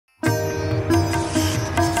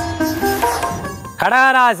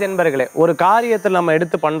கடகராசி என்பர்களே, ஒரு காரியத்தில் நம்ம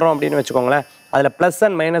எடுத்து பண்ணுறோம் அப்படின்னு வச்சுக்கோங்களேன், அதில் ப்ளஸ்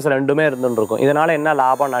அண்ட் மைனஸ் ரெண்டுமே இருந்துருக்கும். இதனால் என்ன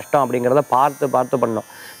லாபம் நஷ்டம் அப்படிங்கிறத பார்த்து பண்ணணும்.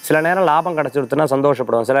 சில நேரம் லாபம் கிடச்சிருத்துனா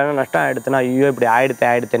சந்தோஷப்படுவோம், சில நேரம் நஷ்டம் ஆகிடுத்துனா ஐயோ இப்படி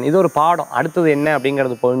ஆயிடுத்தேன்னு. இது ஒரு பாடம். அடுத்தது என்ன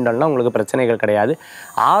அப்படிங்கிறது போயிட்டோம்னா உங்களுக்கு பிரச்சனைகள் கிடையாது.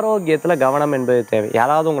 ஆரோக்கியத்தில் கவனம் என்பது தேவை.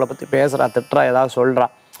 யாராவது உங்களை பற்றி பேசுகிறா, திட்டுறா, ஏதாவது சொல்கிறா,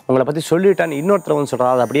 உங்களை பற்றி சொல்லிட்டான்னு இன்னொருத்தர் வந்து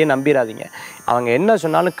சொல்கிறா, அதை அப்படியே நம்பிடாதீங்க. அவங்க என்ன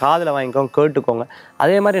சொன்னாலும் காதில் வாங்கிக்கோங்க, கேட்டுக்கோங்க.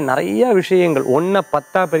 அதே மாதிரி நிறைய விஷயங்கள் 1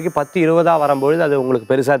 10 பேருக்கு 10 20 வரும்பொழுது அது உங்களுக்கு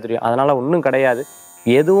பெருசாக தெரியும். அதனால் ஒன்றும் கிடையாது.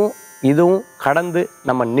 இதுவும் கடந்து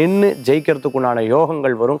நம்ம நின்று ஜெயிக்கிறதுக்குண்டான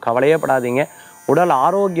யோகங்கள் வரும். கவலையே படாதீங்க. உடல்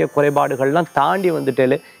ஆரோக்கிய குறைபாடுகள்லாம் தாண்டி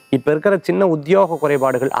வந்துட்டேலே இப்போ இருக்கிற சின்ன உத்தியோக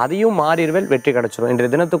குறைபாடுகள் அதையும் மாறிடுவேல், வெற்றி கிடைச்சிடும். இன்றைய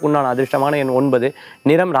தினத்துக்குண்டான அதிர்ஷ்டமான எண் 9,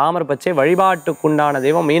 நிறம் ராமர் பச்சை, வழிபாட்டுக்குண்டான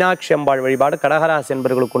தெய்வம் மீனாட்சி அம்பாள் வழிபாடு. கடகராசி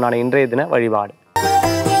என்பவர்களுக்குண்டான இன்றைய தின வழிபாடு.